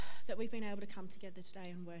that we've been able to come together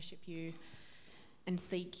today and worship you and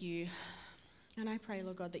seek you. And I pray,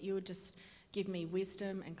 Lord God, that you would just give me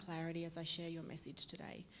wisdom and clarity as I share your message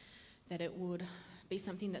today, that it would be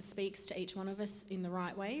something that speaks to each one of us in the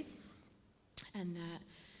right ways, and that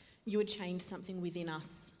you would change something within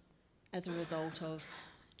us as a result of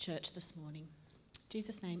church this morning. In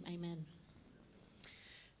Jesus' name, amen.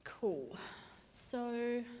 Cool.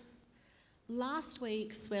 So last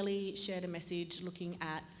week, Swelly shared a message looking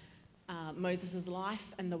at Moses'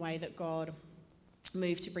 life and the way that God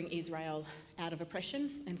moved to bring Israel out of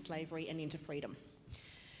oppression and slavery and into freedom,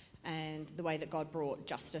 and the way that God brought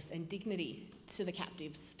justice and dignity to the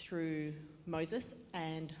captives through Moses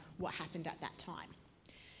and what happened at that time.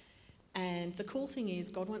 And the cool thing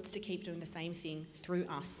is God wants to keep doing the same thing through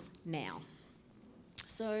us now.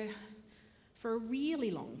 So for a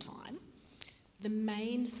really long time, the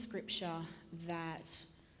main scripture that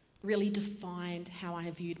really defined how I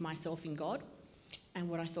viewed myself in God and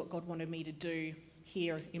what I thought God wanted me to do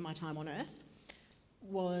here in my time on earth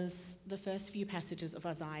was the first few passages of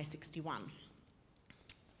Isaiah 61.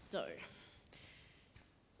 So,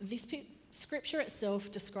 this scripture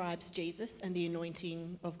itself describes Jesus and the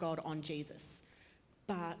anointing of God on Jesus.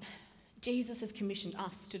 But Jesus has commissioned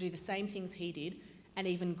us to do the same things he did and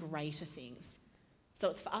even greater things.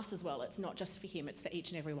 So it's for us as well. It's not just for him, it's for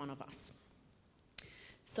each and every one of us.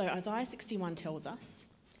 So Isaiah 61 tells us,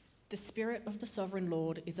 "The Spirit of the Sovereign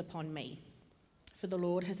Lord is upon me, for the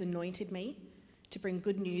Lord has anointed me to bring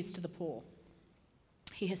good news to the poor.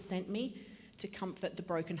 He has sent me to comfort the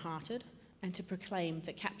brokenhearted and to proclaim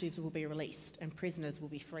that captives will be released and prisoners will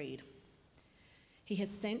be freed. He has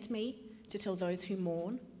sent me to tell those who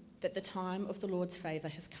mourn that the time of the Lord's favour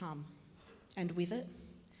has come, and with it,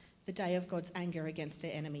 the day of God's anger against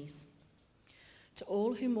their enemies. To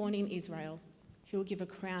all who mourn in Israel, he will give a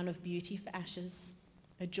crown of beauty for ashes,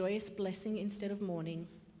 a joyous blessing instead of mourning,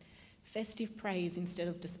 festive praise instead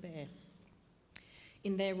of despair.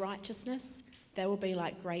 In their righteousness, they will be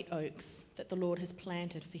like great oaks that the Lord has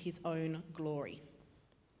planted for his own glory."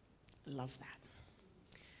 Love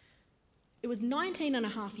that. It was 19 and a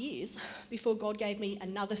half years before God gave me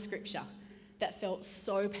another scripture that felt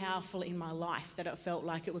so powerful in my life that it felt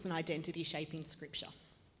like it was an identity-shaping scripture.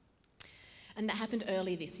 And that happened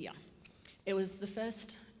early this year. It was the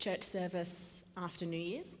first church service after New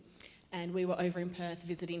Year's, and we were over in Perth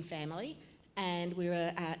visiting family, and we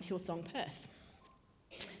were at Hillsong Perth.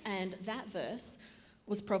 And that verse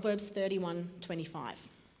was Proverbs 31:25.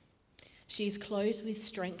 "She is clothed with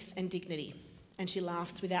strength and dignity, and she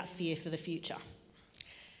laughs without fear for the future."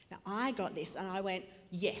 Now, I got this and I went,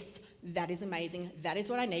 yes, that is amazing. That is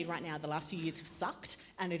what I need right now. The last few years have sucked,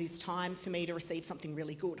 and it is time for me to receive something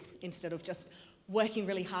really good instead of just working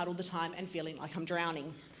really hard all the time and feeling like I'm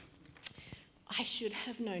drowning. I should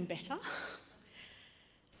have known better.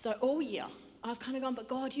 So all year, I've kind of gone, but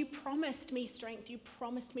God, you promised me strength, you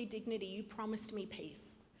promised me dignity, you promised me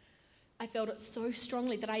peace. I felt it so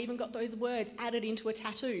strongly that I even got those words added into a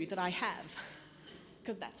tattoo that I have,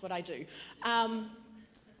 because that's what I do. And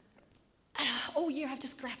all year I've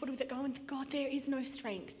just grappled with it going, God, there is no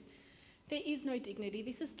strength. There is no dignity.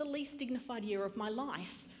 This is the least dignified year of my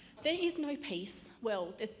life. There is no peace.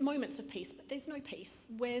 Well, there's moments of peace, but there's no peace.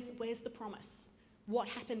 Where's the promise? What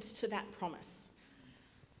happened to that promise?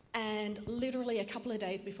 And literally a couple of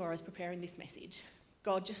days before I was preparing this message,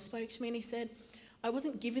 God just spoke to me and he said, I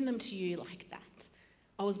wasn't giving them to you like that.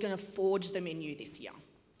 I was going to forge them in you this year.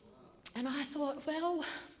 And I thought, well,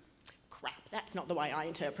 crap, that's not the way I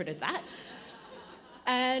interpreted that.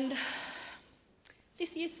 And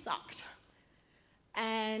this year sucked.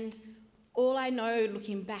 And all I know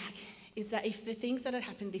looking back is that if the things that had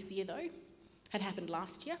happened this year, though, had happened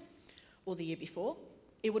last year or the year before,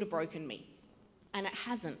 it would have broken me. And it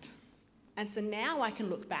hasn't. And so now I can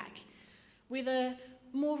look back with a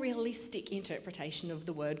more realistic interpretation of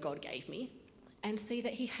the word God gave me and see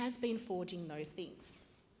that he has been forging those things.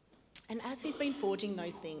 And as he's been forging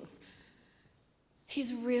those things,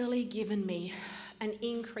 he's really given me an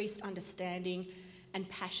increased understanding and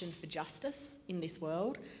passion for justice in this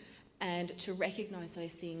world, and to recognise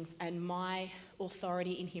those things and my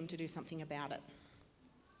authority in him to do something about it.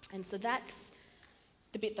 And so that's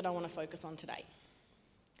the bit that I want to focus on today.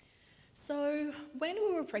 So when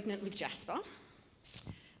we were pregnant with Jasper,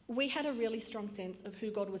 we had a really strong sense of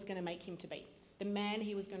who God was going to make him to be, the man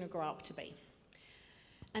he was going to grow up to be.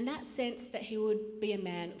 And that sense that he would be a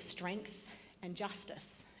man of strength and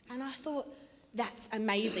justice. And I thought, that's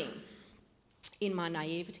amazing. In my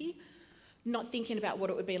naivety, not thinking about what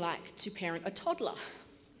it would be like to parent a toddler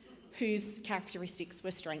whose characteristics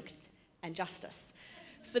were strength and justice.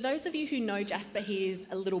 For those of you who know Jasper, he is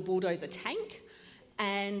a little bulldozer tank,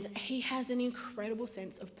 and he has an incredible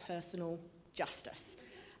sense of personal justice.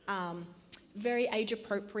 Very age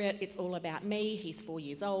appropriate, it's all about me, he's 4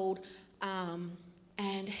 years old,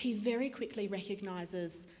 and he very quickly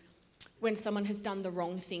recognises when someone has done the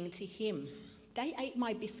wrong thing to him. They ate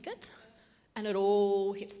my biscuit and it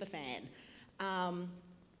all hits the fan.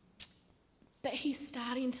 But he's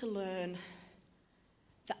starting to learn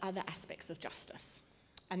the other aspects of justice,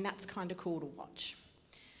 and that's kind of cool to watch.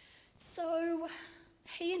 So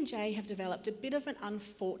he and Jay have developed a bit of an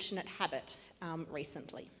unfortunate habit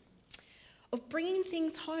recently of bringing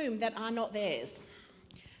things home that are not theirs.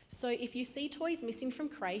 So if you see toys missing from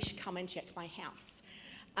creche, come and check my house.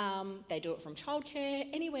 They do it from childcare,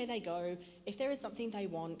 anywhere they go. If there is something they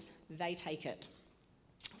want, they take it.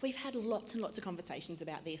 We've had lots and lots of conversations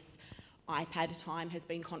about this. iPad time has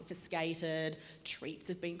been confiscated, treats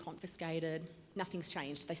have been confiscated. Nothing's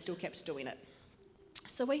changed, they still kept doing it.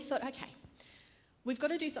 So we thought, okay, we've got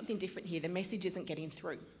to do something different here. The message isn't getting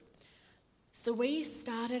through. So we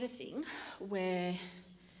started a thing where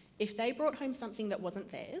if they brought home something that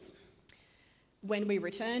wasn't theirs, when we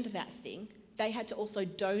returned that thing, they had to also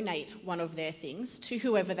donate one of their things to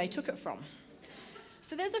whoever they took it from.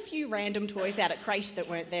 So there's a few random toys out at creche that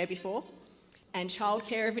weren't there before, and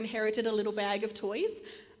childcare have inherited a little bag of toys.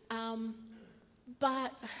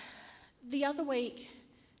 But the other week,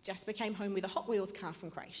 Jasper came home with a Hot Wheels car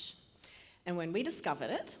from creche. And when we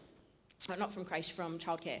discovered it, not from creche, from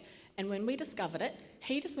childcare, and when we discovered it,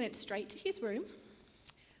 he just went straight to his room,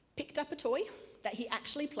 picked up a toy that he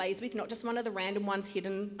actually plays with, not just one of the random ones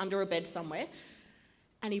hidden under a bed somewhere,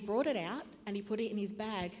 and he brought it out and he put it in his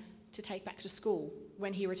bag to take back to school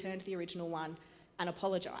when he returned the original one and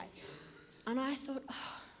apologised. And I thought,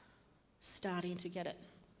 oh, starting to get it.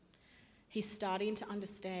 He's starting to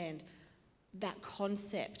understand that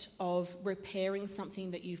concept of repairing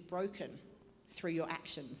something that you've broken through your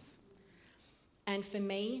actions. And for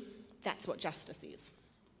me, that's what justice is.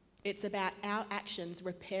 It's about our actions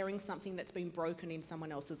repairing something that's been broken in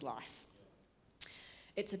someone else's life.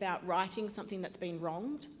 It's about righting something that's been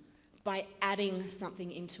wronged by adding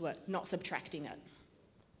something into it, not subtracting it.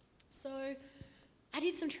 So I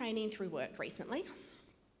did some training through work recently,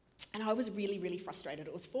 and I was really, really frustrated.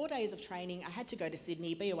 It was 4 days of training. I had to go to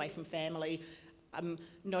Sydney, be away from family. I'm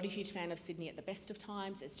not a huge fan of Sydney at the best of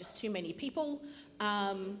times. There's just too many people.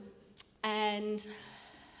 And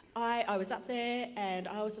I was up there and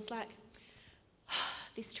I was just like,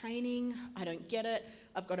 this training, I don't get it.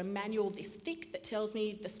 I've got a manual this thick that tells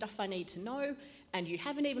me the stuff I need to know, and you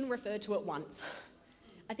haven't even referred to it once.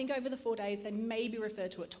 I think over the 4 days they maybe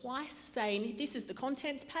referred to it twice, saying this is the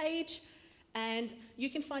contents page and you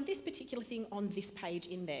can find this particular thing on this page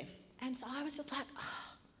in there. And so I was just like,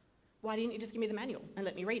 why didn't you just give me the manual and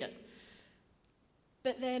let me read it?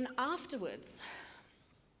 But then afterwards,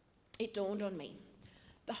 it dawned on me.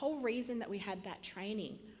 The whole reason that we had that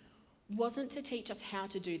training wasn't to teach us how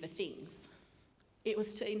to do the things. It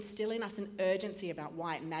was to instill in us an urgency about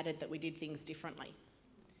why it mattered that we did things differently.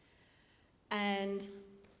 And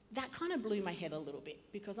that kind of blew my head a little bit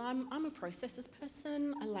because I'm a processes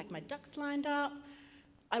person. I like my ducks lined up.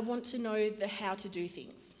 I want to know the how to do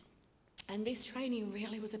things. And this training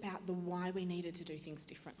really was about the why we needed to do things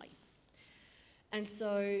differently. And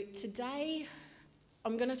so today,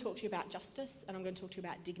 I'm going to talk to you about justice and I'm going to talk to you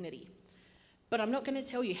about dignity. But I'm not going to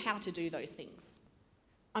tell you how to do those things.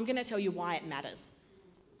 I'm going to tell you why it matters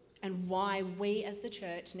and why we as the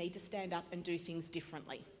church need to stand up and do things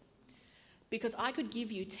differently. Because I could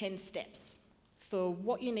give you 10 steps for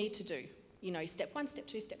what you need to do. You know, step 1, step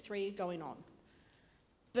 2, step 3, going on.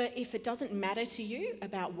 But if it doesn't matter to you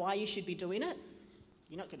about why you should be doing it,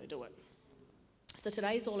 you're not going to do it. So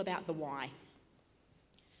today's all about the why.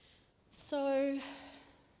 So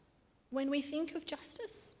when we think of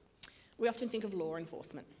justice, we often think of law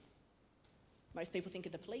enforcement. Most people think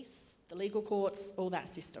of the police, the legal courts, all that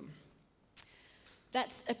system.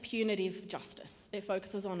 That's a punitive justice. It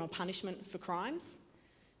focuses on a punishment for crimes,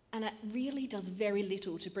 and it really does very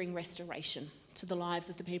little to bring restoration to the lives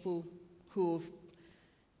of the people who have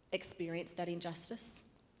experienced that injustice.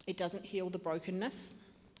 It doesn't heal the brokenness,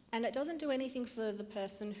 and it doesn't do anything for the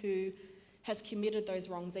person who has committed those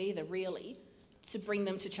wrongs either, really, to bring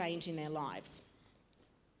them to change in their lives.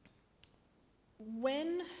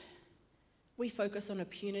 When we focus on a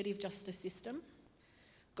punitive justice system,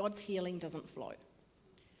 God's healing doesn't flow.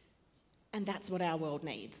 And that's what our world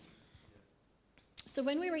needs. So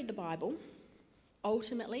when we read the Bible,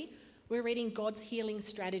 ultimately, we're reading God's healing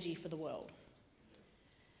strategy for the world.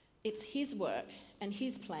 It's his work and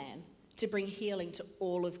his plan to bring healing to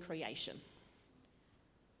all of creation.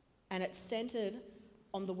 And it's centred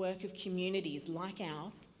on the work of communities like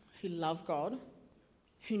ours who love God,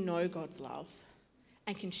 who know God's love,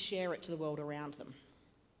 and can share it to the world around them.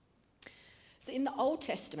 So in the Old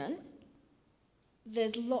Testament,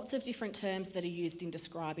 there's lots of different terms that are used in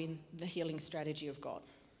describing the healing strategy of God.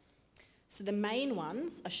 So the main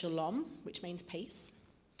ones are shalom, which means peace,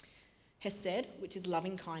 hesed, which is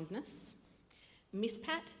loving kindness,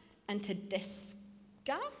 mishpat, and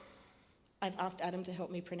tedesca. I've asked Adam to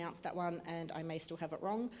help me pronounce that one, and I may still have it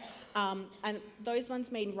wrong. And those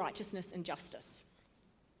ones mean righteousness and justice.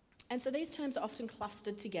 And so these terms are often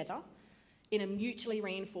clustered together in a mutually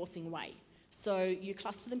reinforcing way. So you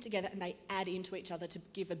cluster them together and they add into each other to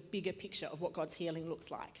give a bigger picture of what God's healing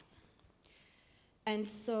looks like. And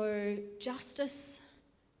so justice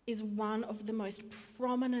is one of the most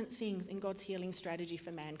prominent things in God's healing strategy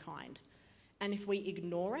for mankind. And if we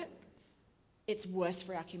ignore it, it's worse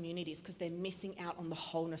for our communities because they're missing out on the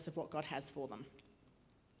wholeness of what God has for them.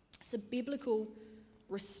 So biblical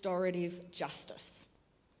restorative justice.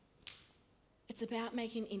 It's about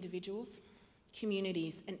making individuals,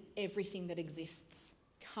 communities, and everything that exists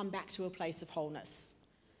come back to a place of wholeness.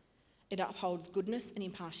 It upholds goodness and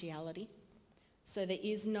impartiality, so there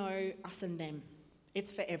is no us and them.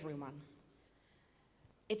 It's for everyone.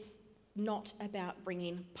 It's not about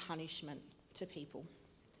bringing punishment to people.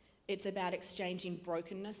 It's about exchanging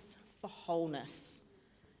brokenness for wholeness.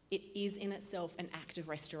 It is in itself an act of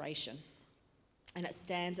restoration, and it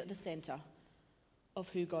stands at the centre of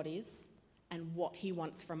who God is and what he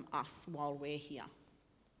wants from us while we're here.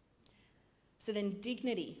 So then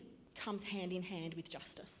dignity comes hand in hand with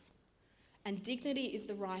justice. And dignity is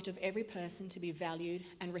the right of every person to be valued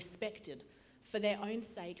and respected for their own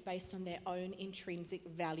sake based on their own intrinsic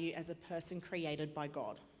value as a person created by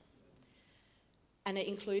God. And it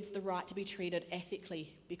includes the right to be treated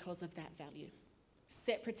ethically because of that value.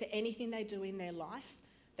 Separate to anything they do in their life,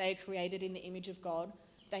 they are created in the image of God,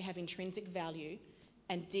 they have intrinsic value,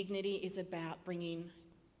 and dignity is about bringing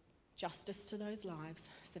justice to those lives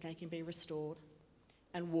so they can be restored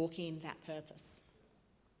and walk in that purpose.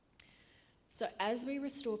 So as we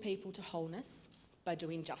restore people to wholeness by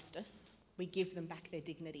doing justice, we give them back their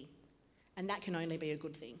dignity. And that can only be a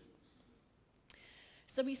good thing.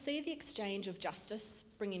 So we see the exchange of justice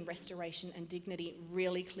bringing restoration and dignity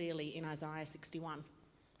really clearly in Isaiah 61.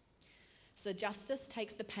 So justice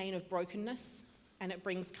takes the pain of brokenness and it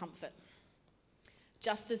brings comfort.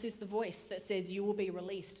 Justice is the voice that says you will be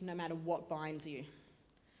released no matter what binds you.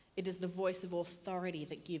 It is the voice of authority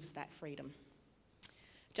that gives that freedom.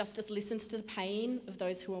 Justice listens to the pain of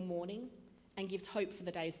those who are mourning and gives hope for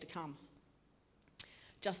the days to come.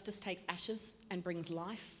 Justice takes ashes and brings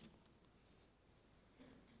life,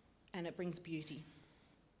 and it brings beauty.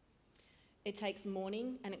 It takes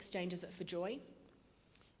mourning and exchanges it for joy,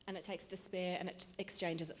 and it takes despair and it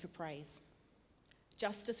exchanges it for praise.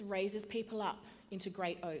 Justice raises people up into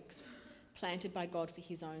great oaks, planted by God for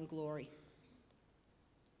his own glory.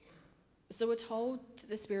 So we're told that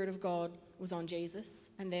the Spirit of God was on Jesus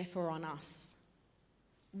and therefore on us.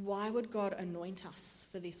 Why would God anoint us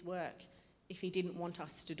for this work if he didn't want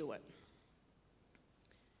us to do it?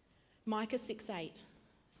 Micah 6:8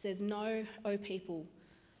 says, "Know, O people,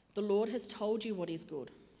 the Lord has told you what is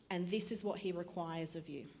good, and this is what he requires of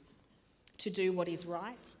you, to do what is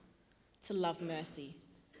right, to love mercy,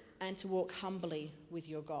 and to walk humbly with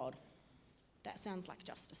your God." That sounds like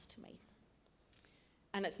justice to me.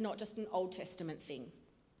 And it's not just an Old Testament thing.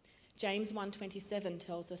 James 1:27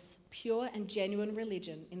 tells us, "Pure and genuine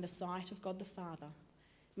religion in the sight of God the Father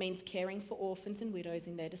means caring for orphans and widows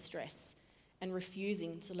in their distress and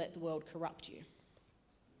refusing to let the world corrupt you."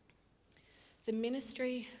 The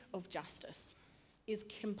ministry of justice is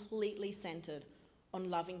completely centred on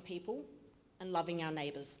loving people and loving our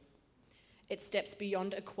neighbours. It steps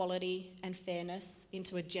beyond equality and fairness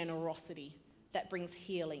into a generosity that brings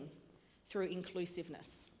healing through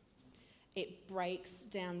inclusiveness. It breaks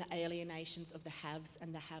down the alienations of the haves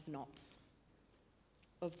and the have-nots,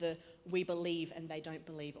 of the we believe and they don't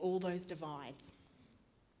believe, all those divides.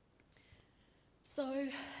 So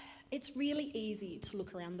it's really easy to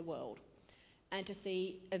look around the world and to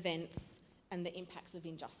see events and the impacts of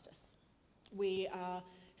injustice. We are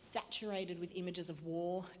saturated with images of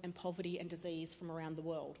war and poverty and disease from around the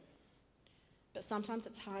world. But sometimes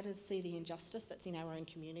it's harder to see the injustice that's in our own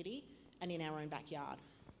community and in our own backyard.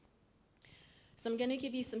 So I'm going to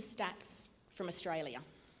give you some stats from Australia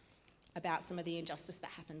about some of the injustice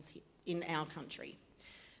that happens in our country.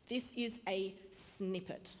 This is a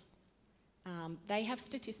snippet. They have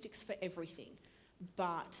statistics for everything,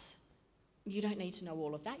 but you don't need to know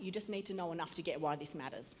all of that. You just need to know enough to get why this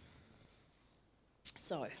matters.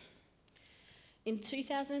 So, In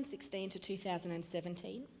 2016 to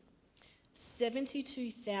 2017,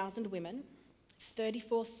 72,000 women,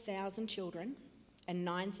 34,000 children, and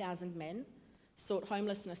 9,000 men sought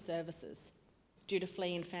homelessness services due to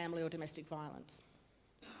fleeing family or domestic violence.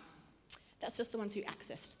 That's just the ones who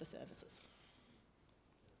accessed the services.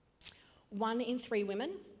 1 in 3 women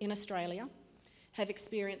in Australia have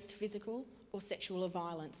experienced physical or sexual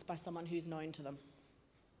violence by someone who's known to them.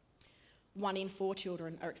 1 in 4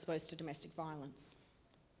 children are exposed to domestic violence.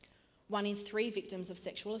 1 in 3 victims of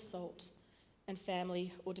sexual assault and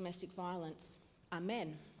family or domestic violence are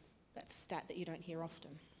men. That's a stat that you don't hear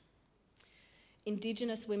often.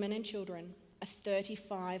 Indigenous women and children are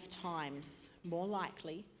 35 times more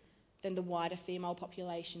likely than the wider female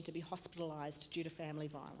population to be hospitalised due to family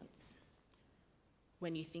violence.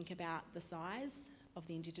 When you think about the size of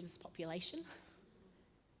the Indigenous population,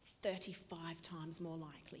 35 times more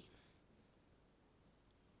likely.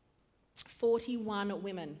 41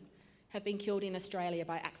 women have been killed in Australia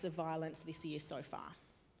by acts of violence this year so far,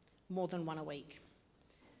 more than 1 a week.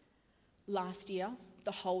 Last year,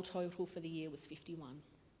 the whole total for the year was 51.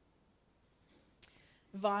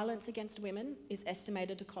 Violence against women is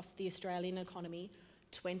estimated to cost the Australian economy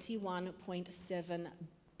 $21.7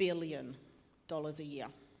 billion a year.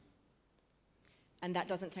 And that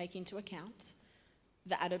doesn't take into account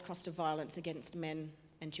the added cost of violence against men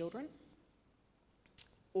and children,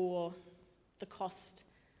 or the cost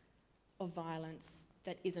of violence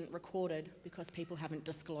that isn't recorded because people haven't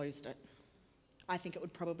disclosed it. I think it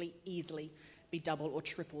would probably easily be double or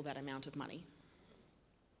triple that amount of money.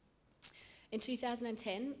 In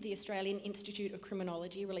 2010, the Australian Institute of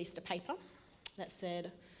Criminology released a paper that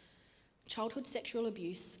said, childhood sexual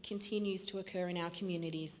abuse continues to occur in our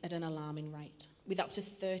communities at an alarming rate, with up to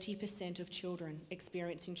 30% of children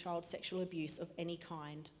experiencing child sexual abuse of any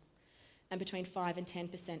kind, and between 5 and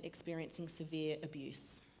 10% experiencing severe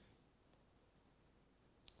abuse.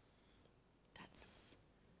 That's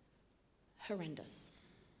horrendous.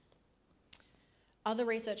 Other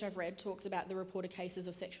research I've read talks about the reported cases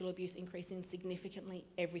of sexual abuse increasing significantly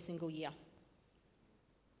every single year.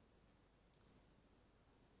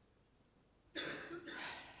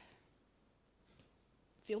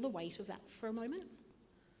 Feel the weight of that for a moment.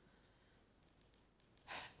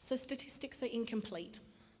 So statistics are incomplete.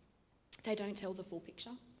 They don't tell the full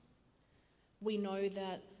picture. We know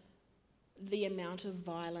that the amount of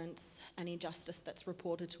violence and injustice that's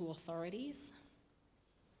reported to authorities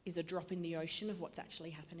is a drop in the ocean of what's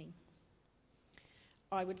actually happening.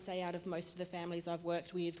 I would say out of most of the families I've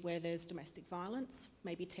worked with where there's domestic violence,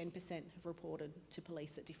 maybe 10% have reported to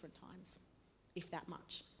police at different times, if that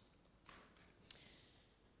much.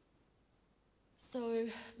 So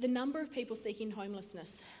the number of people seeking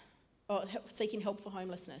homelessness, or seeking help for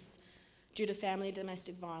homelessness due to family and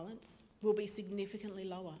domestic violence will be significantly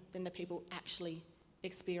lower than the people actually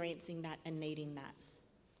experiencing that and needing that.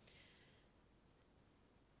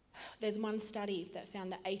 There's one study that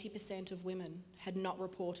found that 80% of women had not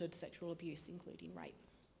reported sexual abuse, including rape.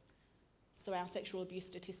 So our sexual abuse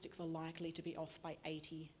statistics are likely to be off by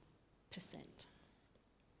 80%.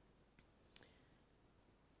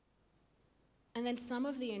 And then some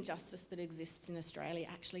of the injustice that exists in Australia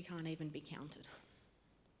actually can't even be counted.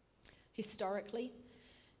 Historically,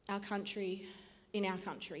 in our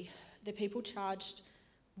country, the people charged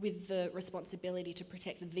with the responsibility to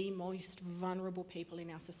protect the most vulnerable people in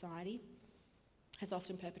our society has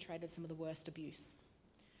often perpetrated some of the worst abuse.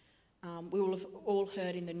 We will have all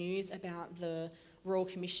heard in the news about the Royal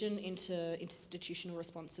Commission into Institutional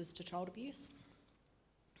Responses to Child Abuse.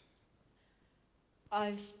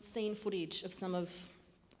 I've seen footage of some of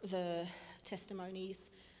the testimonies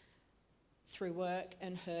through work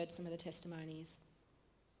and heard some of the testimonies,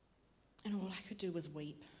 and all I could do was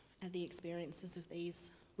weep at the experiences of these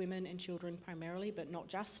women and children primarily, but not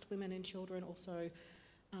just women and children, also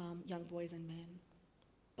young boys and men,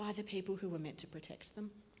 by the people who were meant to protect them.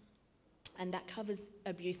 And that covers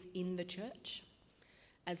abuse in the church,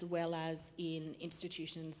 as well as in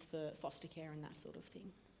institutions for foster care and that sort of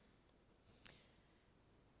thing.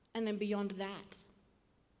 And then beyond that,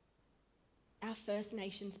 our First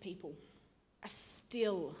Nations people are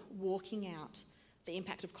still walking out the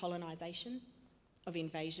impact of colonisation, of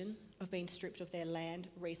invasion, of being stripped of their land,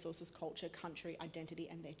 resources, culture, country, identity,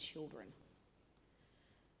 and their children.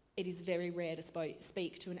 It is very rare to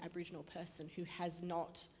speak to an Aboriginal person who has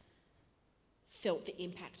not felt the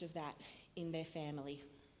impact of that in their family,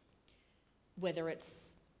 whether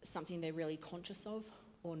it's something they're really conscious of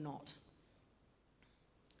or not.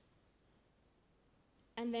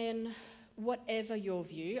 And then, whatever your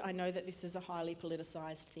view, I know that this is a highly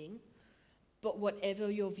politicised thing, But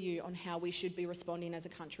whatever your view on how we should be responding as a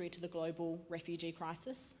country to the global refugee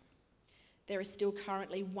crisis, there is still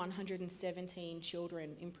currently 117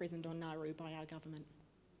 children imprisoned on Nauru by our government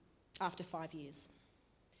after 5 years.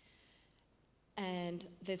 And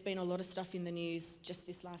there's been a lot of stuff in the news just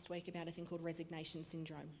this last week about a thing called resignation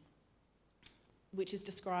syndrome, which is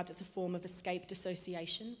described as a form of escape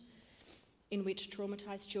dissociation in which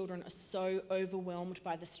traumatised children are so overwhelmed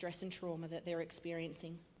by the stress and trauma that they're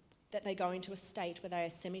experiencing that they go into a state where they are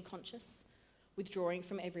semi-conscious, withdrawing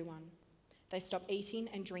from everyone. They stop eating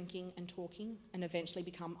and drinking and talking and eventually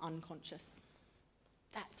become unconscious.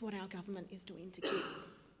 That's what our government is doing to kids.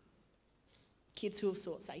 Kids who have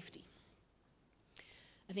sought safety.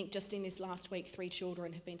 I think just in this last week, 3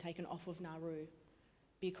 children have been taken off of Nauru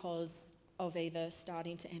because of either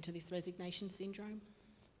starting to enter this resignation syndrome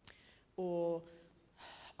or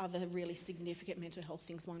other really significant mental health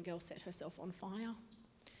things. One girl set herself on fire.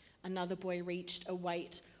 Another boy reached a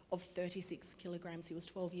weight of 36 kilograms. He was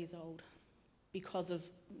 12 years old because of,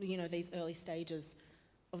 these early stages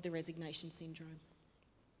of the resignation syndrome.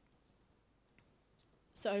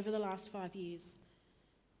 So over the last 5 years,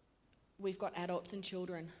 we've got adults and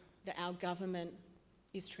children that our government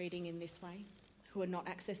is treating in this way, who are not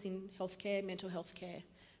accessing healthcare, mental health care,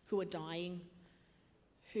 who are dying,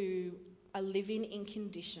 who are living in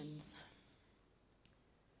conditions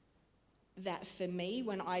that for me,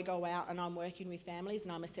 when I go out and I'm working with families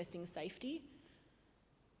and I'm assessing safety,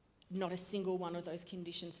 not a single one of those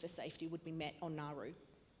conditions for safety would be met on Nauru.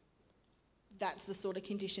 That's the sort of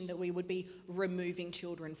condition that we would be removing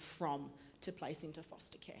children from to place into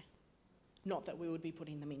foster care, not that we would be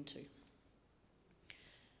putting them into.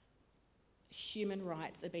 Human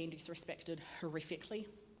rights are being disrespected horrifically.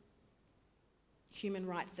 Human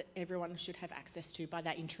rights that everyone should have access to by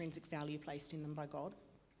that intrinsic value placed in them by God.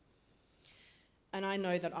 And I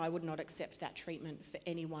know that I would not accept that treatment for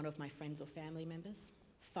any one of my friends or family members,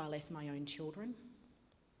 far less my own children.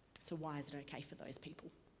 So why is it okay for those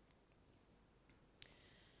people?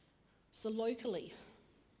 So locally,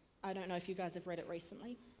 I don't know if you guys have read it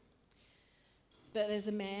recently, but there's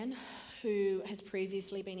a man who has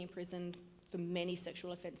previously been imprisoned for many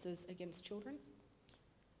sexual offences against children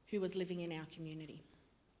who was living in our community.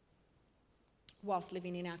 Whilst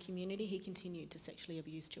living in our community, he continued to sexually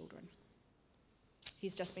abuse children.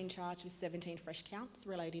 He's just been charged with 17 fresh counts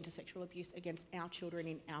relating to sexual abuse against our children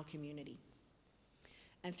in our community.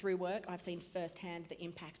 And through work, I've seen firsthand the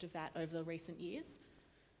impact of that over the recent years,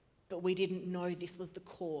 but we didn't know this was the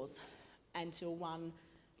cause until one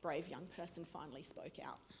brave young person finally spoke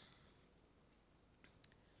out.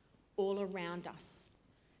 All around us,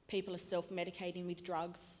 people are self-medicating with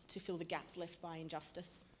drugs to fill the gaps left by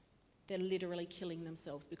injustice. They're literally killing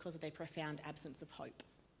themselves because of their profound absence of hope.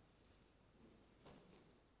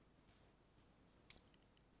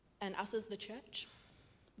 And us as the church,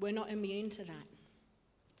 we're not immune to that.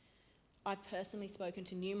 I've personally spoken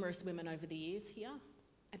to numerous women over the years here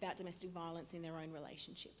about domestic violence in their own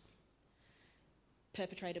relationships,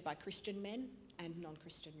 perpetrated by Christian men and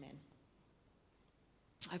non-Christian men.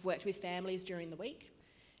 I've worked with families during the week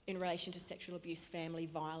in relation to sexual abuse, family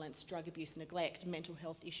violence, drug abuse, neglect, mental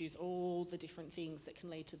health issues, all the different things that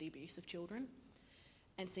can lead to the abuse of children,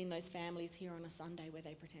 and seen those families here on a Sunday where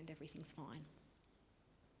they pretend everything's fine.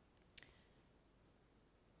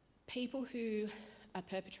 People who are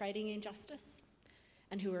perpetrating injustice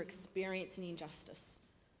and who are experiencing injustice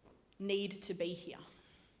need to be here.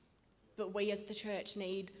 But we as the church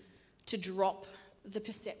need to drop the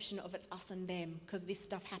perception of it's us and them, because this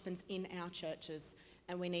stuff happens in our churches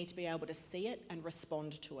and we need to be able to see it and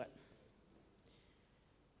respond to it.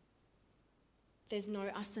 There's no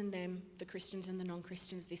us and them, the Christians and the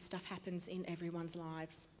non-Christians. This stuff happens in everyone's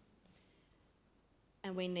lives.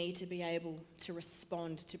 And we need to be able to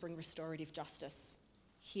respond to bring restorative justice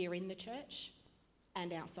here in the church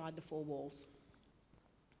and outside the 4 walls.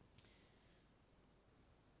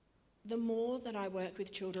 The more that I work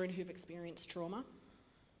with children who've experienced trauma,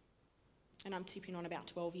 and I'm tipping on about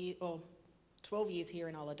 12 years here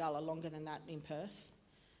in Ulladulla, longer than that in Perth,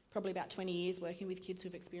 probably about 20 years working with kids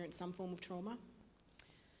who've experienced some form of trauma,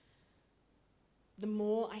 the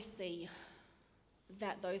more I see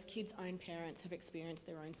that those kids' own parents have experienced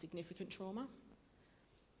their own significant trauma.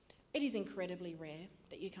 It is incredibly rare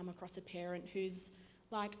that you come across a parent who's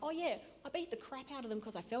like, oh yeah, I beat the crap out of them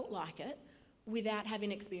because I felt like it, without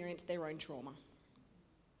having experienced their own trauma.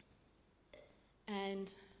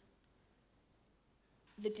 And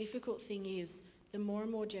the difficult thing is, the more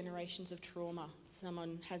and more generations of trauma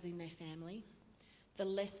someone has in their family, the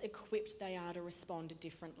less equipped they are to respond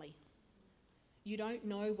differently. You don't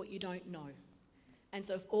know what you don't know. And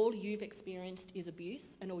so if all you've experienced is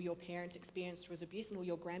abuse, and all your parents experienced was abuse, and all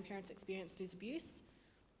your grandparents experienced is abuse,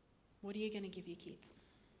 what are you going to give your kids?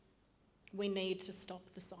 We need to stop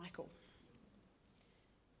the cycle.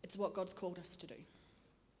 It's what God's called us to do.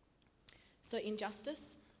 So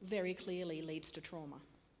injustice very clearly leads to trauma.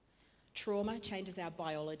 Trauma changes our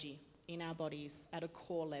biology in our bodies at a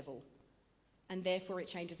core level, and therefore it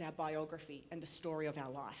changes our biography and the story of our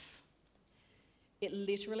life. It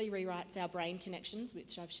literally rewrites our brain connections,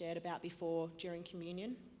 which I've shared about before during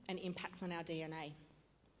communion, and impacts on our DNA.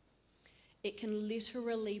 It can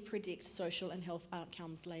literally predict social and health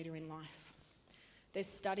outcomes later in life. There's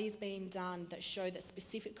studies being done that show that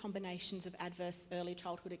specific combinations of adverse early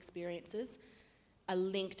childhood experiences are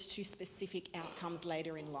linked to specific outcomes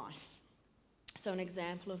later in life. So an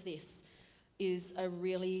example of this is a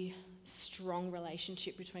really strong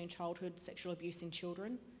relationship between childhood sexual abuse in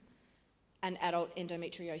children and adult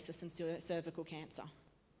endometriosis and cervical cancer.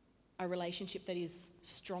 A relationship that is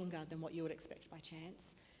stronger than what you would expect by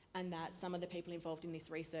chance, and that some of the people involved in this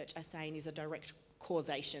research are saying is a direct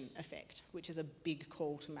causation effect, which is a big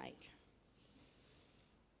call to make.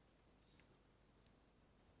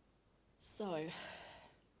 So,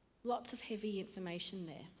 lots of heavy information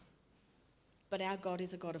there. But our God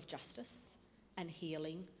is a God of justice and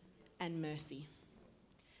healing and mercy.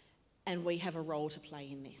 And we have a role to play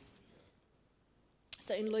in this.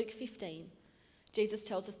 So in Luke 15, Jesus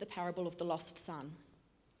tells us the parable of the lost son.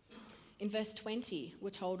 In verse 20, we're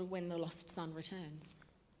told when the lost son returns.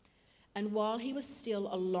 And while he was still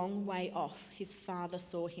a long way off, his father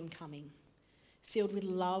saw him coming. Filled with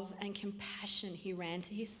love and compassion, he ran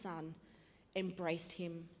to his son, embraced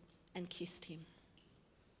him, and kissed him.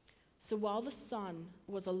 So while the son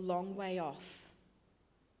was a long way off,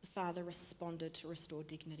 the father responded to restore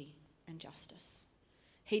dignity and justice.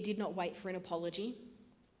 He did not wait for an apology.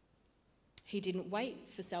 He didn't wait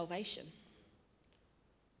for salvation.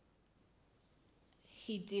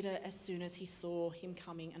 He did it as soon as he saw him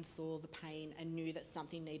coming and saw the pain and knew that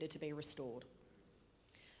something needed to be restored.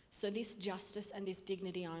 So this justice and this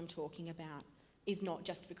dignity I'm talking about is not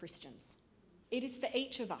just for Christians. It is for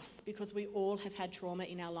each of us, because we all have had trauma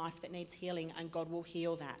in our life that needs healing, and God will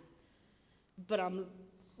heal that. But I'm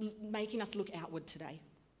making us look outward today.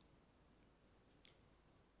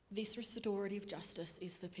 This restorative justice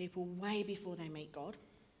is for people way before they meet God,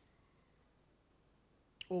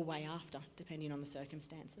 or way after, depending on the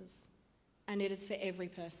circumstances. And it is for every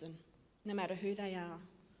person, no matter who they are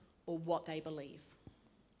or what they believe.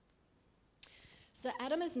 So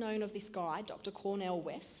Adam has known of this guy, Dr. Cornel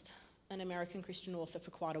West, an American Christian author,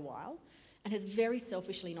 for quite a while, and has very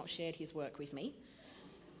selfishly not shared his work with me.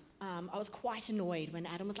 I was quite annoyed when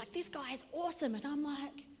Adam was like, "This guy is awesome," and I'm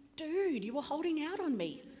like, "Dude, you were holding out on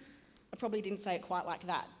me." I probably didn't say it quite like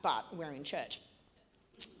that, but we're in church.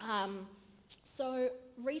 So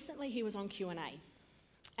recently he was on Q&A,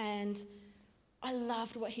 and I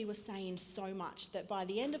loved what he was saying so much that by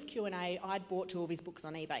the end of Q&A, I'd bought 2 of his books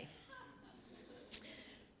on eBay.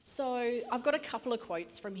 So I've got a couple of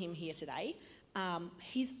quotes from him here today.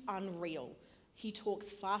 He's unreal. He talks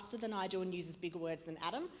faster than I do and uses bigger words than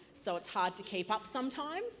Adam, so it's hard to keep up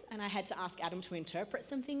sometimes, and I had to ask Adam to interpret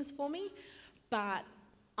some things for me, but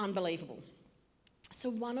unbelievable. So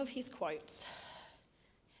one of his quotes,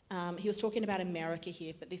 he was talking about America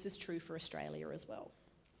here, but this is true for Australia as well.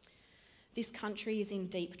 "This country is in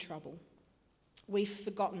deep trouble. We've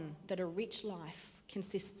forgotten that a rich life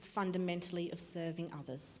consists fundamentally of serving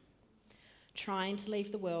others, trying to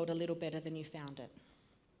leave the world a little better than you found it.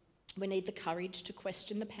 We need the courage to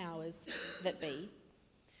question the powers that be,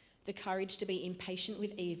 the courage to be impatient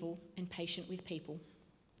with evil and patient with people,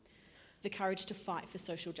 the courage to fight for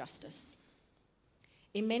social justice.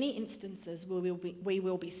 In many instances, we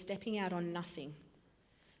will be stepping out on nothing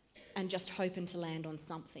and just hoping to land on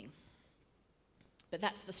something. But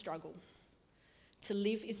that's the struggle. To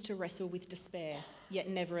live is to wrestle with despair, yet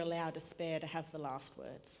never allow despair to have the last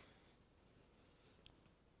words."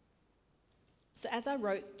 So as I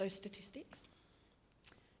wrote those statistics,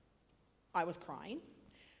 I was crying.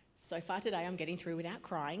 So far today I'm getting through without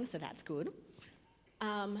crying, so that's good.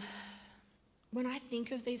 When I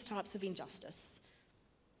think of these types of injustice,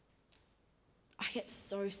 I get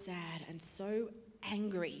so sad and so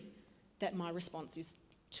angry that my response is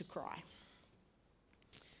to cry.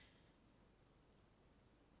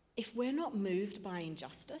 If we're not moved by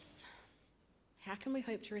injustice, how can we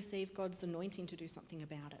hope to receive God's anointing to do something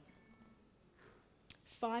about it?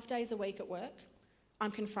 5 days a week at work,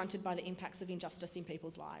 I'm confronted by the impacts of injustice in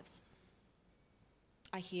people's lives.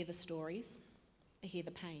 I hear the stories, I hear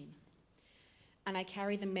the pain, and I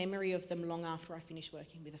carry the memory of them long after I finish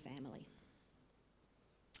working with a family.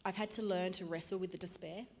 I've had to learn to wrestle with the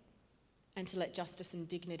despair and to let justice and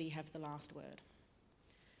dignity have the last word.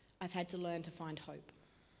 I've had to learn to find hope.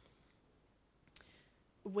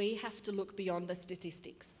 We have to look beyond the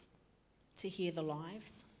statistics to hear the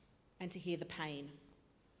lives and to hear the pain.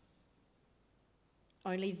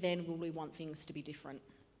 Only then will we want things to be different.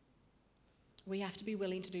 We have to be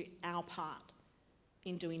willing to do our part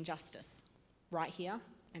in doing justice right here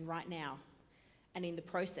and right now. And in the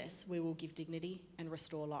process, we will give dignity and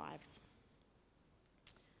restore lives.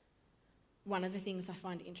 One of the things I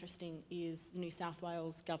find interesting is the New South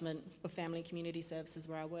Wales Government of Family and Community Services,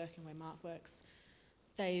 where I work and where Mark works.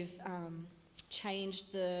 They've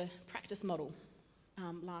changed the practice model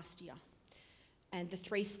last year. And the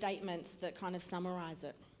 3 statements that kind of summarise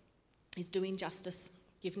it is doing justice,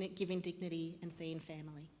 giving dignity, and seeing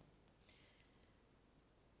family.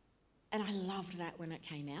 And I loved that when it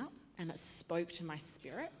came out, and it spoke to my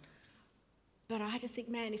spirit. But I just think,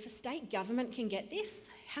 man, if a state government can get this,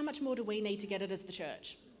 how much more do we need to get it as the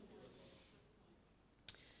church?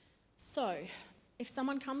 So, if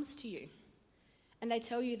someone comes to you and they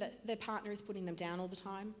tell you that their partner is putting them down all the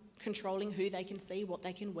time, controlling who they can see, what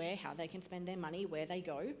they can wear, how they can spend their money, where they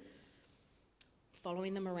go,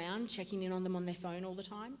 following them around, checking in on them on their phone all the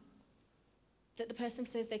time, that the person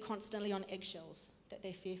says they're constantly on eggshells, that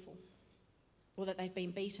they're fearful, or that they've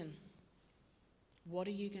been beaten, what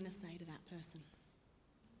are you going to say to that person?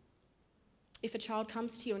 If a child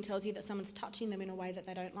comes to you and tells you that someone's touching them in a way that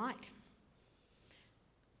they don't like,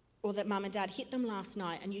 or that mum and dad hit them last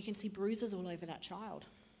night and you can see bruises all over that child,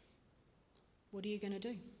 what are you going to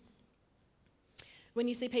do? When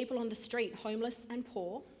you see people on the street, homeless and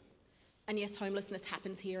poor, and yes, homelessness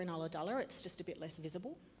happens here in Ulladulla, it's just a bit less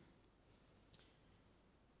visible,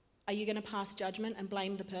 are you going to pass judgment and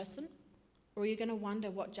blame the person? Or are you going to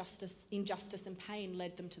wonder what injustice and pain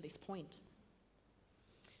led them to this point?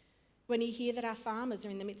 When you hear that our farmers are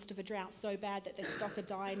in the midst of a drought so bad that their stock are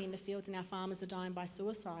dying in the fields and our farmers are dying by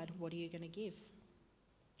suicide, what are you going to give?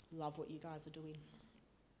 Love what you guys are doing.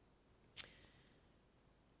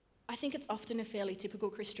 I think it's often a fairly typical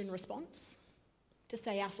Christian response to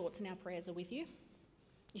say our thoughts and our prayers are with you.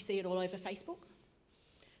 You see it all over Facebook.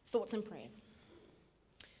 Thoughts and prayers.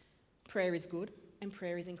 Prayer is good. And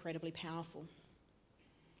prayer is incredibly powerful.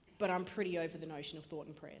 But I'm pretty over the notion of thought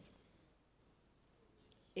and prayers.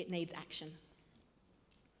 It needs action.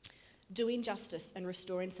 Doing justice and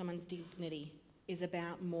restoring someone's dignity is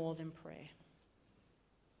about more than prayer.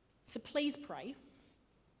 So please pray,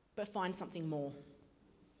 but find something more.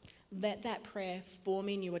 Let that prayer form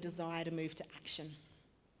in you a desire to move to action.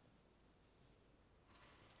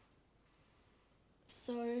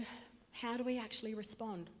 So, how do we actually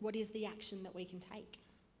respond? What is the action that we can take?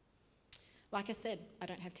 Like I said, I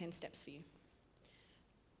don't have 10 steps for you.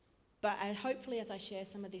 But hopefully as I share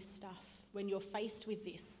some of this stuff, when you're faced with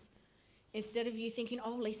this, instead of you thinking,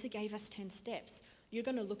 oh, Lisa gave us 10 steps, you're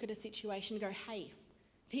going to look at a situation and go, hey,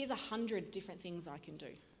 here's 100 different things I can do.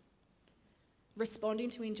 Responding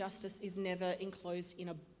to injustice is never enclosed in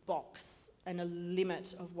a box and a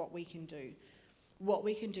limit of what we can do. What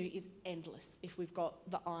we can do is endless if we've got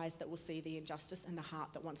the eyes that will see the injustice and the heart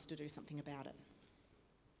that wants to do something about it.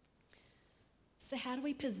 So how do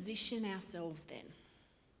we position ourselves then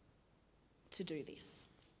to do this?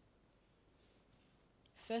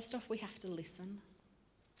 First off, we have to listen.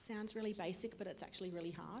 Sounds really basic, but it's actually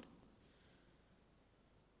really hard.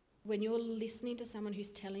 When you're listening to someone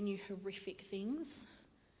who's telling you horrific things,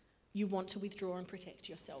 you want to withdraw and protect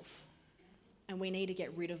yourself. And we need to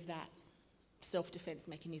get rid of that self-defense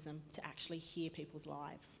mechanism to actually hear people's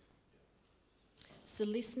lives. So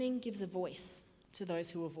listening gives a voice to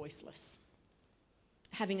those who are voiceless.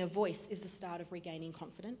 Having a voice is the start of regaining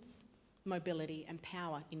confidence, mobility, and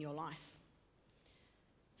power in your life.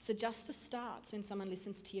 So justice starts when someone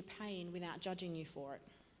listens to your pain without judging you for it.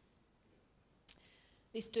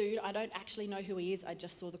 This dude, I don't actually know who he is, I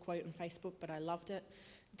just saw the quote on Facebook, but I loved it.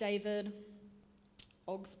 David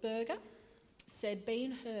Augsburger said,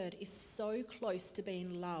 being heard is so close to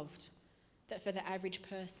being loved that for the average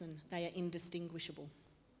person, they are indistinguishable.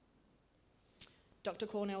 Dr.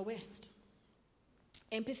 Cornel West.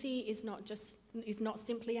 Empathy is not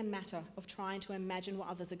simply a matter of trying to imagine what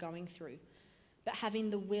others are going through, but having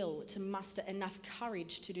the will to muster enough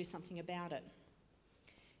courage to do something about it.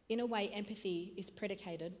 In a way, empathy is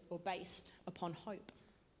predicated or based upon hope.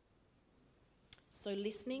 So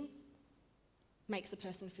listening makes a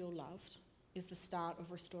person feel loved, is the start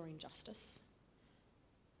of restoring justice.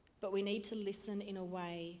 But we need to listen in a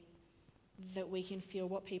way that we can feel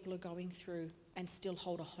what people are going through and still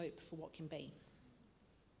hold a hope for what can be.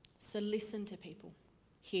 So listen to people,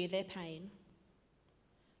 hear their pain,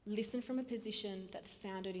 Listen from a position that's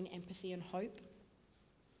founded in empathy and hope.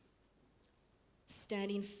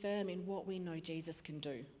 Standing firm in what we know Jesus can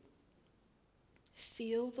do.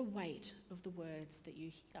 Feel the weight of the words that you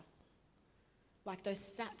hear. Like those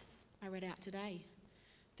stats I read out today.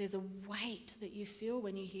 There's a weight that you feel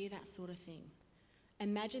when you hear that sort of thing.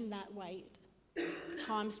 Imagine that weight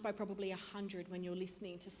times by probably 100 when you're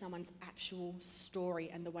listening to someone's actual story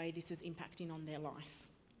and the way this is impacting on their life.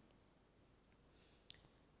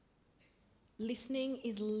 Listening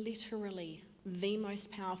is literally the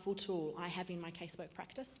most powerful tool I have in my casework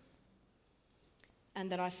practice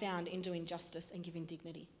and that I found in doing justice and giving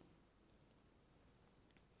dignity.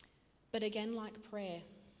 But again, like prayer,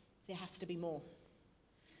 there has to be more.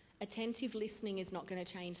 Attentive listening is not going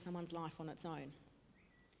to change someone's life on its own.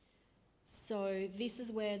 So this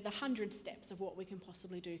is where the 100 steps of what we can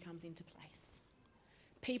possibly do comes into place.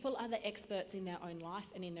 People are the experts in their own life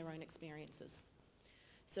and in their own experiences.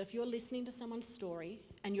 So if you're listening to someone's story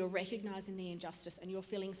and you're recognising the injustice and you're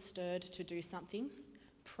feeling stirred to do something,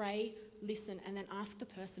 pray, listen, and then ask the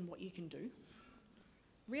person what you can do.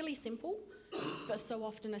 Really simple, but so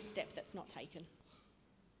often a step that's not taken.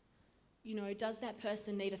 You know, does that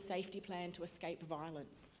person need a safety plan to escape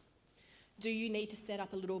violence? Do you need to set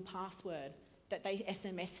up a little password that they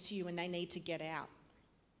SMS to you when they need to get out?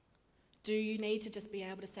 Do you need to just be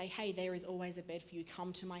able to say, hey, there is always a bed for you,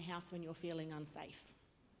 come to my house when you're feeling unsafe?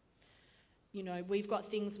 You know, we've got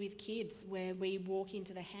things with kids where we walk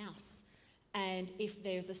into the house and if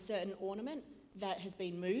there's a certain ornament that has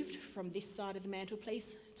been moved from this side of the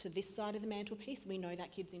mantelpiece to this side of the mantelpiece, we know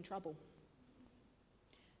that kid's in trouble.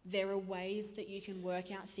 There are ways that you can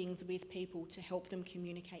work out things with people to help them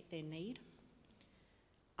communicate their need.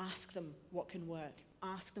 Ask them what can work.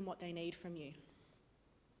 Ask them what they need from you.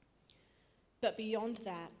 But beyond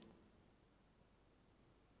that,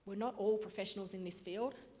 we're not all professionals in this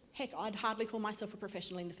field. Heck, I'd hardly call myself a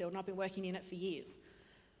professional in the field, and I've been working in it for years.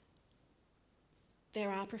 There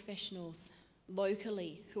are professionals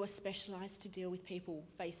locally who are specialised to deal with people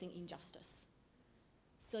facing injustice.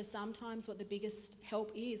 So sometimes what the biggest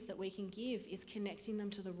help is that we can give is connecting them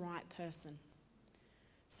to the right person.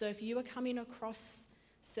 So if you are coming across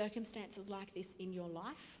circumstances like this in your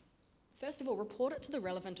life, first of all, report it to the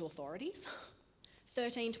relevant authorities.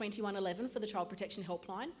 13 21 11 for the Child Protection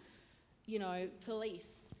Helpline. You know,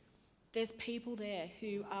 police. There's people there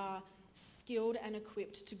who are skilled and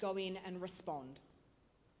equipped to go in and respond.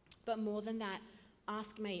 But more than that,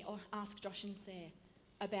 ask me or ask Josh and Sarah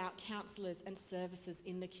about counsellors and services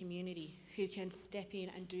in the community who can step in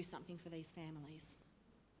and do something for these families.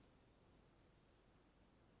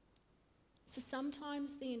 So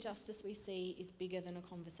sometimes the injustice we see is bigger than a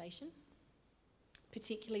conversation,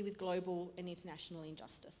 particularly with global and international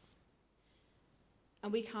injustice.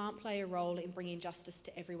 And we can't play a role in bringing justice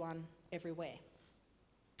to everyone, everywhere.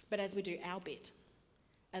 But as we do our bit,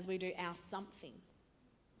 as we do our something,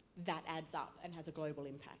 that adds up and has a global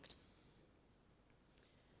impact.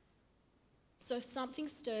 So if something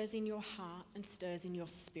stirs in your heart and stirs in your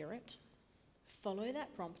spirit, follow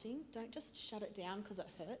that prompting. Don't just shut it down because it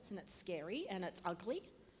hurts and it's scary and it's ugly.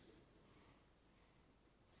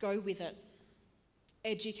 Go with it.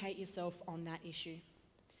 Educate yourself on that issue.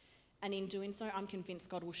 And in doing so, I'm convinced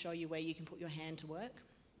God will show you where you can put your hand to work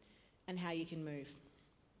and how you can move.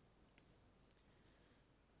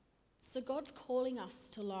 So God's calling us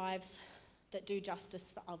to lives that do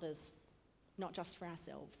justice for others, not just for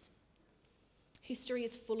ourselves. History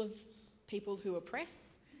is full of people who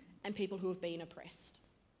oppress and people who have been oppressed.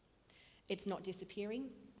 It's not disappearing.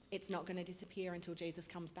 It's not going to disappear until Jesus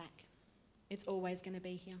comes back. It's always going to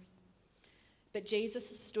be here. But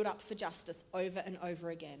Jesus stood up for justice over and over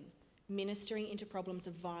again, ministering into problems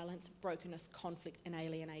of violence, brokenness, conflict, and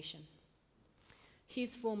alienation.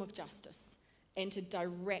 His form of justice entered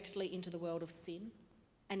directly into the world of sin,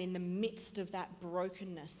 and in the midst of that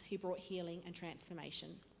brokenness, he brought healing and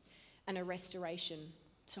transformation and a restoration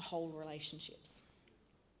to whole relationships.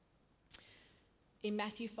 In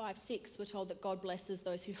Matthew 5:6, we're told that God blesses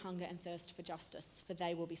those who hunger and thirst for justice, for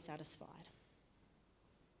they will be satisfied.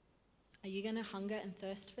 Are you going to hunger and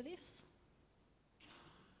thirst for this?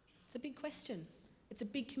 It's a big question. It's a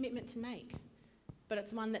big commitment to make, but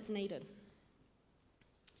it's one that's needed.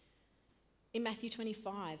 In Matthew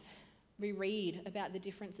 25, we read about the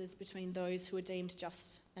differences between those who are deemed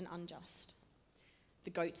just and unjust, the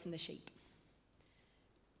goats and the sheep.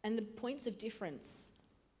 And the points of difference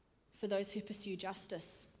for those who pursue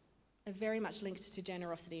justice are very much linked to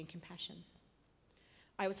generosity and compassion.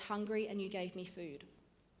 I was hungry and you gave me food.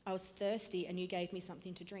 I was thirsty and you gave me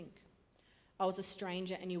something to drink. I was a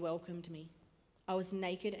stranger and you welcomed me. I was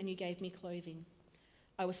naked and you gave me clothing.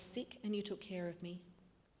 I was sick and you took care of me.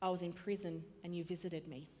 I was in prison and you visited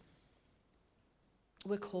me.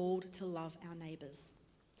 We're called to love our neighbours.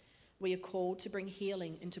 We are called to bring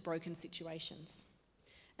healing into broken situations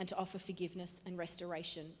and to offer forgiveness and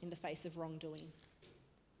restoration in the face of wrongdoing.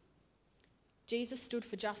 Jesus stood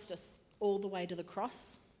for justice all the way to the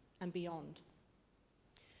cross and beyond.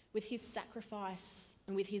 With his sacrifice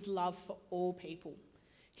and with his love for all people,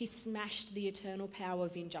 he smashed the eternal power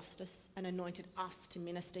of injustice and anointed us to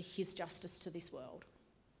minister his justice to this world.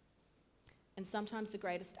 And sometimes the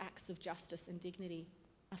greatest acts of justice and dignity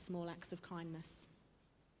are small acts of kindness.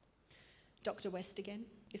 Dr. West again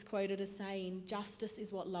is quoted as saying, "Justice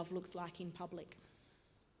is what love looks like in public."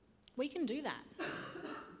 We can do that.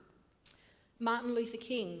 Martin Luther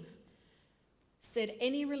King said,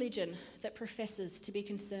 "Any religion that professes to be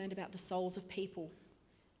concerned about the souls of people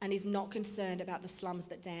and is not concerned about the slums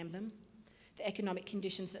that damn them, the economic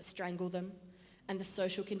conditions that strangle them, and the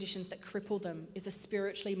social conditions that cripple them is a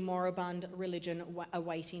spiritually moribund religion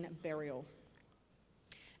awaiting burial."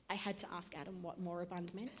 I had to ask Adam what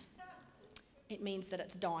moribund meant. It means that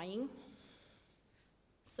it's dying.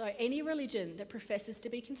 So any religion that professes to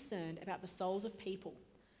be concerned about the souls of people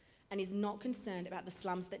and is not concerned about the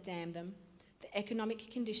slums that damn them, the economic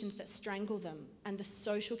conditions that strangle them, and the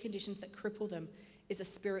social conditions that cripple them is a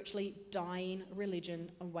spiritually dying religion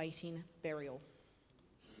awaiting burial.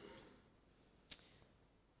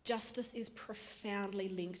 Justice is profoundly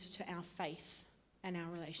linked to our faith and our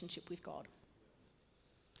relationship with God.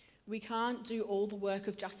 We can't do all the work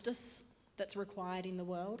of justice that's required in the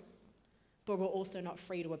world, but we're also not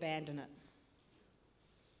free to abandon it.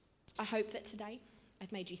 I hope that today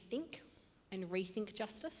I've made you think and rethink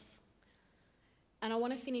justice. And I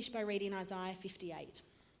want to finish by reading Isaiah 58.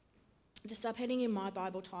 The subheading in my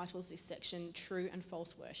Bible titles this section, True and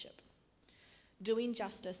False Worship. Doing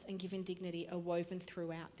justice and giving dignity are woven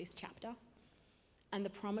throughout this chapter, and the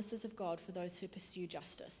promises of God for those who pursue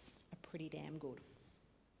justice are pretty damn good.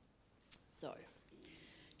 So,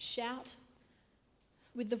 shout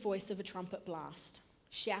with the voice of a trumpet blast.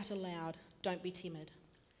 Shout aloud, don't be timid.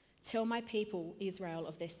 Tell my people, Israel,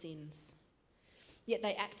 of their sins. Yet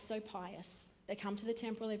they act so pious. They come to the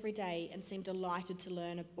temple every day and seem delighted to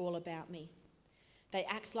learn all about me. They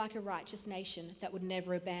act like a righteous nation that would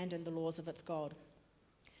never abandon the laws of its God.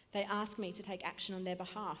 They ask me to take action on their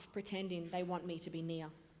behalf, pretending they want me to be near.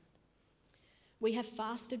 We have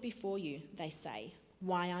fasted before you, they say.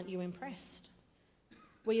 Why aren't you impressed?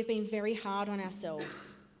 We have been very hard on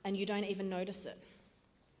ourselves, and you don't even notice it.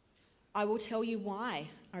 I will tell you why,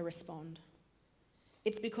 I respond.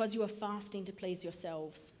 It's because you are fasting to please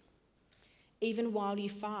yourselves. Even while you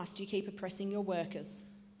fast, you keep oppressing your workers.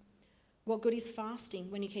 What good is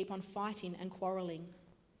fasting when you keep on fighting and quarrelling?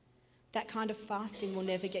 That kind of fasting will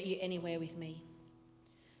never get you anywhere with me.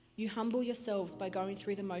 You humble yourselves by going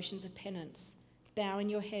through the motions of penance, bowing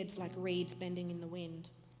your heads like reeds bending in the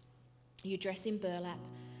wind. You dress in burlap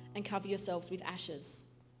and cover yourselves with ashes.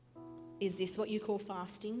 Is this what you call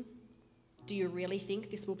fasting? Do you really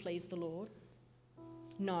think this will please the Lord?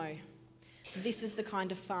 No, this is the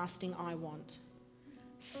kind of fasting I want.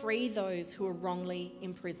 Free those who are wrongly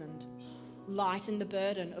imprisoned. Lighten the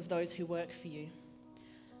burden of those who work for you.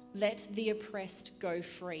 Let the oppressed go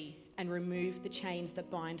free and remove the chains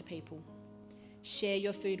that bind people. Share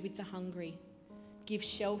your food with the hungry. Give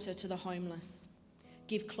shelter to the homeless.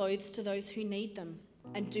 Give clothes to those who need them,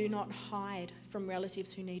 and do not hide from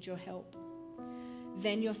relatives who need your help.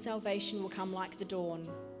 Then your salvation will come like the dawn,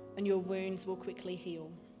 and your wounds will quickly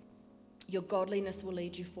heal. Your godliness will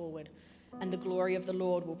lead you forward, and the glory of the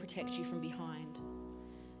Lord will protect you from behind.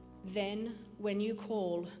 Then, when you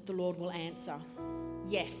call, the Lord will answer.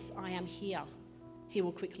 Yes, I am here, he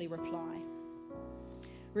will quickly reply.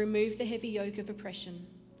 Remove the heavy yoke of oppression.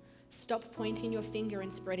 Stop pointing your finger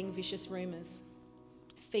and spreading vicious rumours.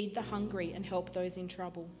 Feed the hungry and help those in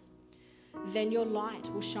trouble. Then your light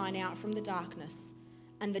will shine out from the darkness,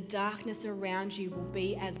 and the darkness around you will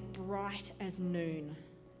be as bright as noon.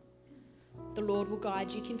 The Lord will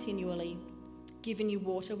guide you continually, giving you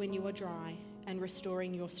water when you are dry and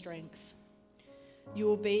restoring your strength. You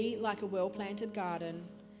will be like a well-planted garden,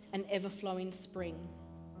 an ever-flowing spring.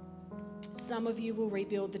 Some of you will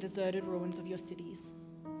rebuild the deserted ruins of your cities.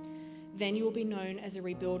 Then you will be known as a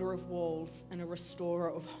rebuilder of walls and a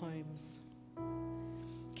restorer of homes.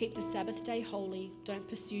 Keep the Sabbath day holy. Don't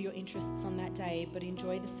pursue your interests on that day, but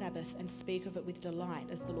enjoy the Sabbath and speak of it with delight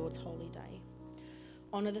as the Lord's holy day.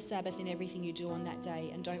 Honour the Sabbath in everything you do on that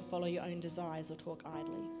day, and don't follow your own desires or talk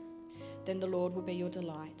idly. Then the Lord will be your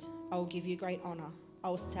delight. I will give you great honour. I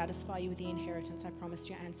will satisfy you with the inheritance I promised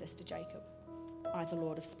your ancestor Jacob. I, the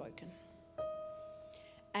Lord, have spoken.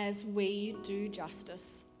 as we do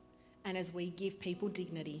justice and as we give people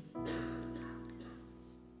dignity,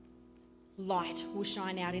 light will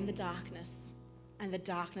shine out in the darkness, and the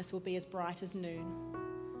darkness will be as bright as noon.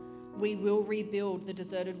 We will rebuild the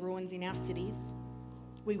deserted ruins in our cities.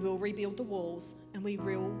 We will rebuild the walls, and we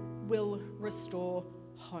will restore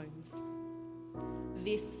homes.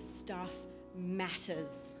 This stuff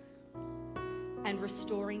matters. And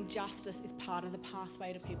restoring justice is part of the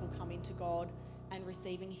pathway to people coming to God and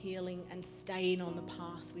receiving healing and staying on the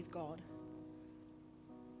path with God.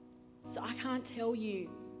 So I can't tell you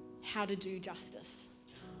how to do justice,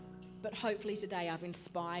 but hopefully today I've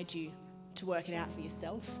inspired you to work it out for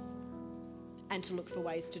yourself and to look for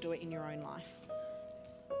ways to do it in your own life.